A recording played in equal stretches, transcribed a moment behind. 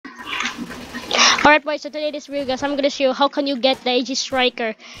Alright boys, so today this video guys, I'm gonna show you how can you get the AG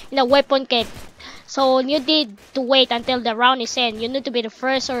Striker in a weapon kit. So you need to wait until the round is in. You need to be the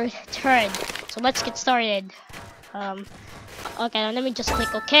first or third. So let's get started. Okay, now let me just click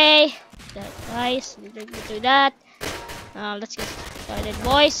OK. Nice, do that. Let's get started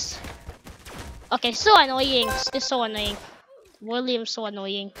boys. Okay, so annoying. This is so annoying. William's so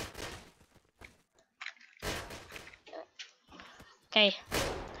annoying. Okay.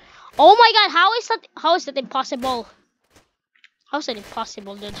 Oh my god, how is that impossible? How is that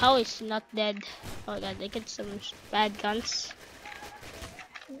impossible, dude? How is he not dead? Oh my god, they get some bad guns.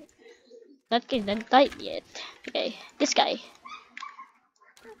 That kid didn't die yet. Okay, this guy.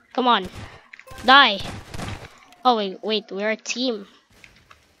 Come on. Die. Oh wait, we're a team.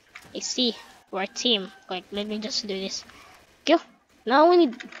 I see. We're a team. Like, let me just do this. Go. Now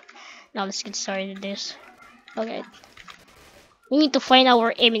let's get started with this. Okay. We need to find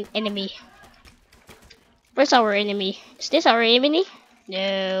our enemy. Where's our enemy? Is this our enemy?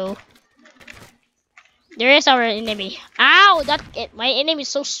 No. There is our enemy. Ow! My enemy is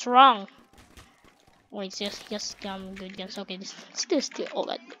so strong. Wait, just good guns. Okay, this still. Oh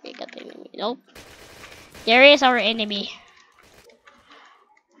god, we got the enemy. Nope. There is our enemy.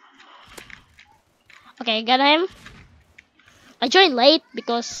 Okay, I got him. I joined late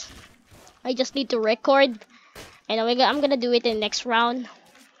because I just need to record. And I'm gonna do it in the next round.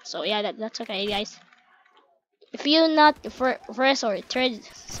 So yeah, that's okay, guys. If you're not first or third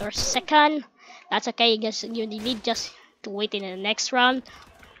or second, that's okay. You need just to wait in the next round.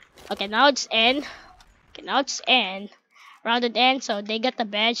 Okay, now it's end. Okay, now it's end. Round at end. So they got the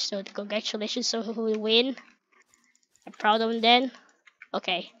badge. So congratulations. So who will win? I'm proud of them. Then.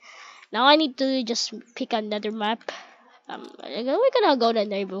 Okay. Now I need to just pick another map. We're gonna go to the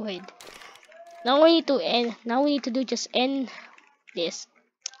neighborhood. Now we need to end. Now we need to do just end this.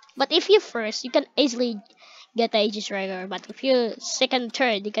 But if you first, you can easily get the Aegis Striker. But if you second,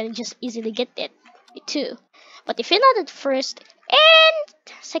 third, you can just easily get it too. But if you're not at first and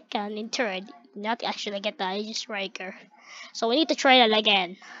second and third, you not actually get the Aegis Striker. So we need to try that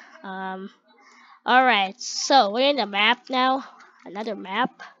again. Alright, so we're in the map now. Another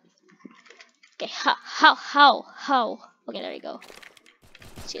map. Okay, how? Okay, there you go.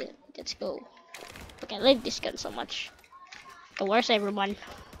 Let's go. Okay, I like this gun so much. Okay, where's everyone?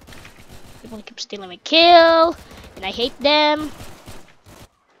 People keep stealing my kill, and I hate them.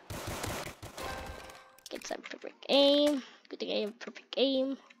 Get some perfect aim. Good thing I have perfect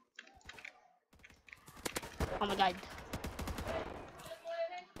aim. Oh my god.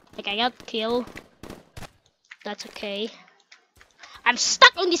 Like I got killed. That's okay. I'm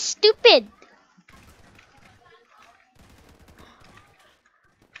stuck on this stupid.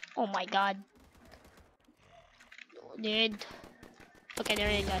 Oh my god. Dude. Okay, there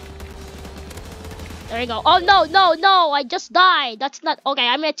you go. There you go. Oh no! I just died. That's not okay.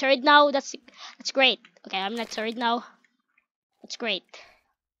 I'm at third now. That's great. Okay, I'm at third now. That's great.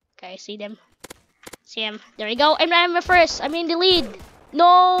 Okay, see them. See him. There you go. I'm at first. I'm in the lead.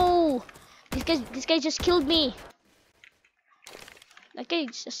 No! This guy just killed me. That guy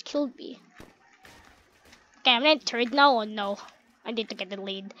just killed me. Okay, I'm at third now. Oh no. I need to get the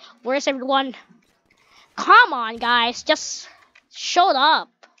lead. Where's everyone? Come on, guys. Just shut up.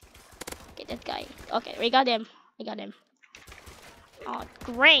 Okay, that guy. Okay, we got him. Oh,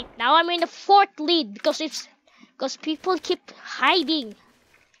 great. Now I'm in the fourth lead because people keep hiding.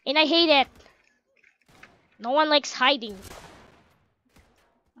 And I hate it. No one likes hiding.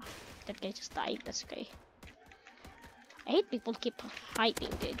 That guy just died. That's okay. I hate people keep hiding,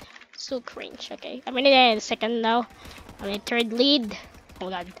 dude. So cringe. Okay, I'm in the second now. I'm in third lead. Oh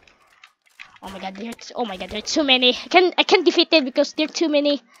my god. Oh my god, there are too many. I can't defeat it because there are too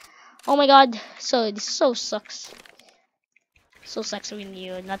many. Oh my god. So this so sucks. So sucks when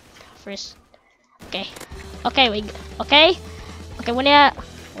you're not first. Okay. Okay, we're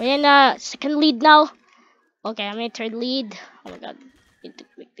in a second lead now. Okay, I'm in third lead. Oh my god. Need to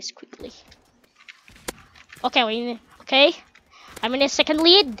make this quickly. Okay, I'm in a second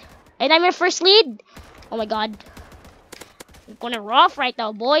lead. And I'm in first lead. Oh my god. I'm gonna rough right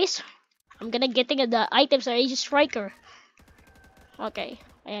now, boys. I'm gonna getting the items are Aegis Striker. Okay.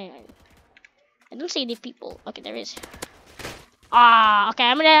 I don't see any people. Okay, there is. Okay,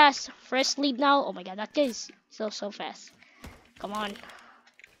 I'm in the first lead now. Oh my god, that guy is so fast. Come on.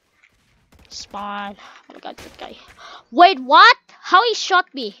 Spawn. Oh my god, that guy. Wait, what? How he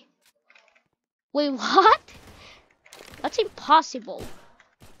shot me? Wait, what? That's impossible.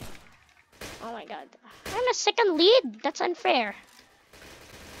 Oh my god. I'm a second lead? That's unfair.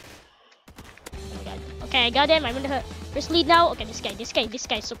 Oh my god. Okay, I got him. I'm in the first lead now. Okay, this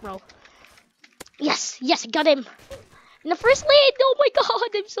guy is so pro. Yes, yes, I got him. In the first lead. Oh my god,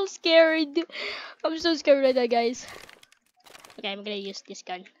 I'm so scared. I'm so scared right now, guys. Okay, I'm gonna use this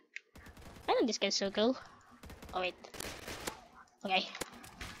gun. I know this gun's so cool. Oh wait. Okay.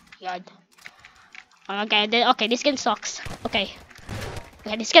 God. Okay, okay, this gun sucks. Okay.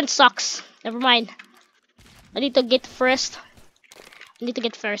 Okay, this gun sucks. Never mind. I need to get first. I need to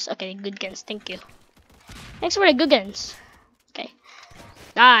get first. Okay, good guns. Thank you. Thanks for the good guns. Okay.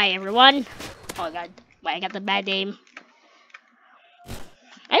 Die, everyone. Oh god. Wait, I got the bad aim.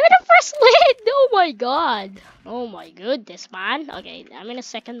 I'm in the first lead. Oh my god. Oh my goodness, man. Okay, I'm in a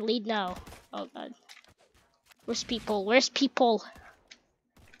second lead now. Oh god. Where's people? Where's people?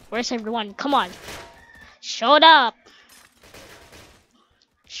 Where's everyone? Come on. Shut up.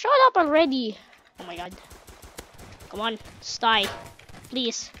 Shut up already. Oh my god. Come on. Just die.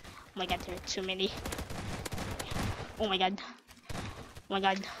 Please. Oh my god, there are too many. Oh my god. Oh my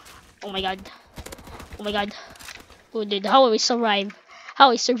god. Oh my god. Oh my god. Oh dude, how will we survive? How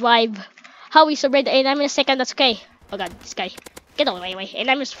we survive? How we survive? And I'm in a second, that's okay. Oh god, this guy. Get out of my way.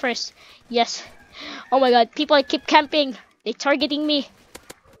 And I'm just first. Yes. Oh my god, people keep camping. They're targeting me.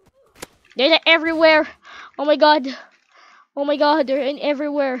 They're everywhere. Oh my god. Oh my god, they're in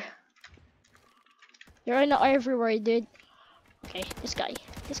everywhere. They're in everywhere, dude. Okay, this guy.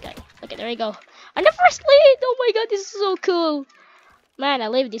 This guy. Okay, there we go. I'm the first lead! Oh my god, this is so cool. Man, I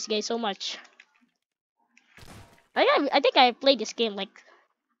love this game so much. I think I played this game like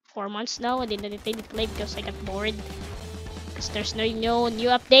 4 months now. I didn't play because I got bored. Because there's no new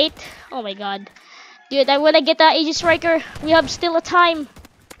update. Oh my god. Dude, I wanna get the Aegis Striker. We have still a time.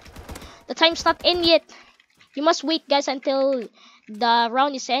 The time's not in yet. You must wait, guys, until the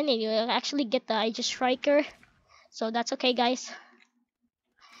round is ending. You actually get the Aegis Striker. So that's okay, guys.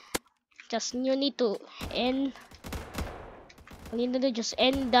 Just you need to end. You need to just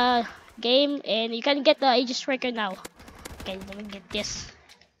end the game, and you can get the Aegis Striker now. Okay, let me get this.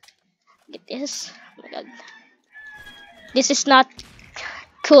 Get this. Oh my god. This is not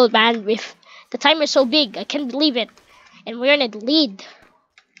cool, man. With the timer so big, I can't believe it. And we're in the lead.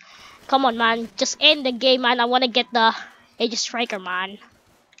 Come on, man. Just end the game, man. I wanna get the Aegis Striker, man.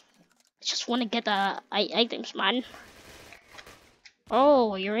 I just wanna get the items, man.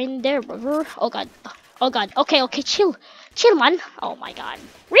 Oh, you're in there, brother. Oh god. Oh god. Okay, okay, chill. Chill, man. Oh my god.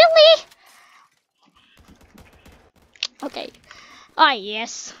 Really? Okay. Ah,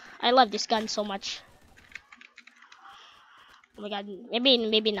 yes. I love this gun so much. Oh my god.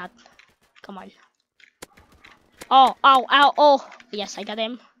 Maybe not. Come on. Oh, ow, ow, oh. Yes, I got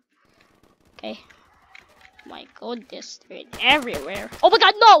him. Okay. My goodness, they're everywhere. Oh my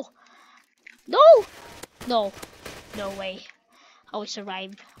god, no! No! No. No way. How we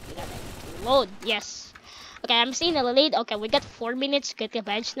survived. We got it. Load, yes. Okay, I'm seeing the lead. Okay, we got 4 minutes to get the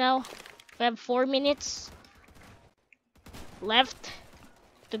badge now. We have 4 minutes left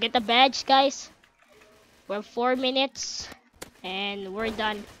to get the badge, guys. We have 4 minutes and we're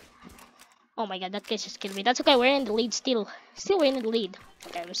done. Oh my god, that guy just killed me. That's okay, we're in the lead still. Still we're in the lead.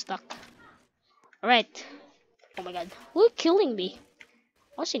 Okay, I'm stuck. Alright. Oh my god. Who's killing me?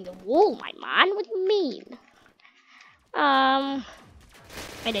 I was in the wall, my man. What do you mean?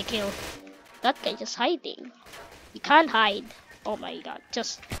 Where'd I kill? That guy just hiding. You can't hide. Oh my god.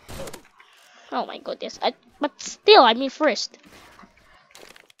 Just. Oh my goodness. But still, I'm in first.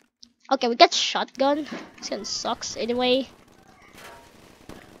 Okay, we got shotgun. This gun sucks anyway.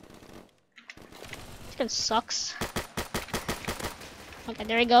 This gun sucks. Okay,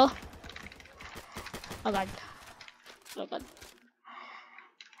 there we go. Oh god. Oh god.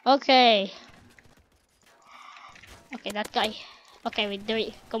 Okay. Okay, that guy. Okay, we do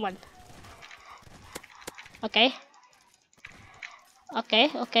it. Come on. Okay. Okay,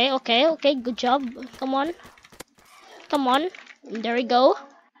 okay, okay, okay. Good job. Come on. Come on. There we go.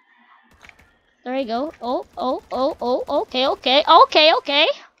 There we go. Oh, oh, oh, oh, okay, okay, okay, okay.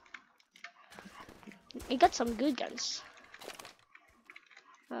 We got some good guns.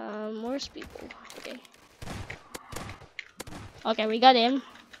 Where's people? Okay. Okay, we got him.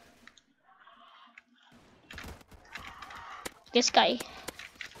 This guy.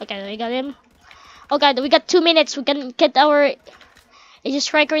 Okay, we got him. Oh god, we got 2 minutes. We can get our Aegis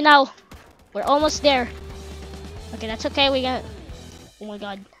Striker now. We're almost there. Okay, that's okay. We got. Oh my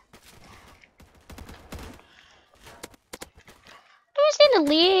god. Who's in the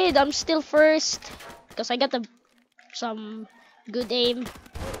lead? I'm still first because I got some good aim.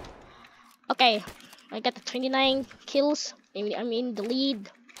 Okay, I got the 29 kills. I'm in the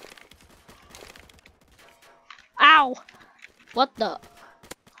lead. Ow! What the?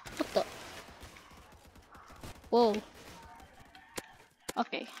 What the? Whoa.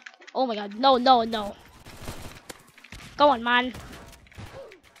 Okay. Oh my god. No, no, no. Come on, man.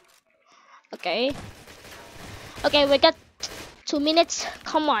 Okay. Okay, we got 2 minutes.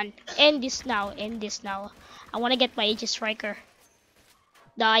 Come on. End this now. End this now. I want to get my Aegis Striker.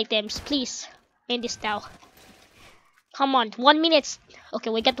 The items, please. End this now. Come on. 1 minute. Okay,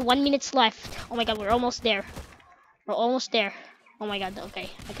 we got 1 minute left. Oh my god, we're almost there. We're almost there. Oh my god, okay.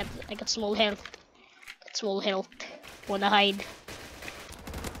 I got small health. Small health. Wanna hide.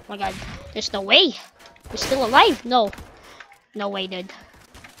 Oh my god. There's no way. We're still alive. No. No way, dude.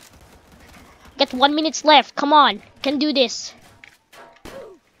 Got 1 minute left. Come on. Can do this.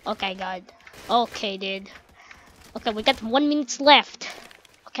 Okay, god. Okay, dude. Okay, we got 1 minute left.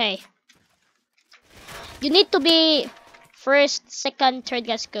 Okay. You need to be first, second, third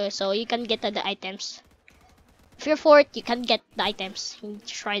guys go so you can get the items. If you're fourth, you can get the items. You need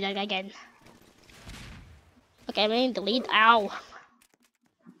to try that again. Okay, I'm in the lead. Ow.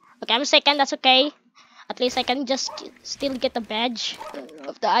 Okay, I'm second. That's okay. At least I can just still get the badge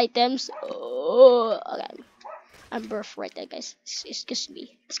of the items. Oh, okay. I'm birth right there, guys. Excuse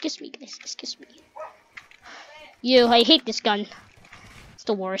me. Excuse me, guys. Excuse me. I hate this gun. It's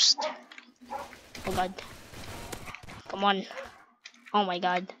the worst. Oh god. Come on. Oh my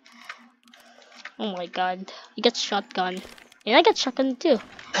god. Oh my god. You got shotgun. And I got shotgun too.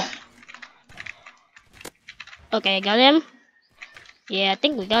 Okay, I got him. Yeah, I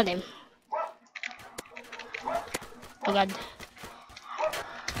think we got him. Oh god.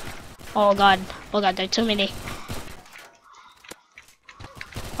 Oh god. Oh god, there are too many.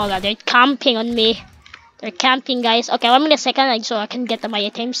 Oh god, they're camping on me. They're camping, guys. Okay, 1 minute second so I can get my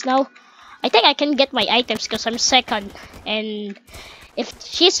items now. I think I can get my items because I'm second. And if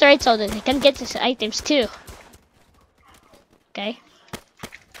she's third, so that I can get his items too. Okay.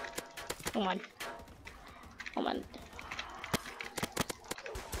 Come on. Come on.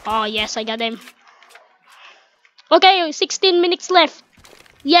 Oh yes, I got him. Okay, 16 minutes left.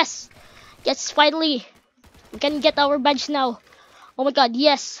 Yes. Yes, finally. We can get our badge now. Oh my god,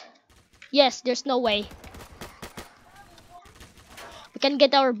 yes. Yes, there's no way. We can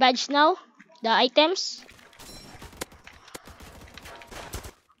get our badge now. The items.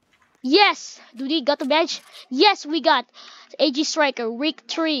 Yes. Do we got the badge? Yes, we got AG Striker Week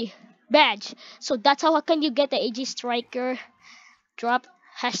 3 badge. So that's how can you get the AG Striker drop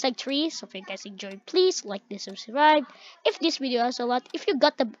 #3. So if you guys enjoyed, please like this, subscribe. If this video has a lot, if you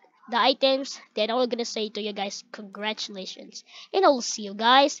got the items, then I'm gonna say to you guys congratulations, and I'll see you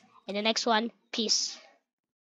guys in the next one. Peace.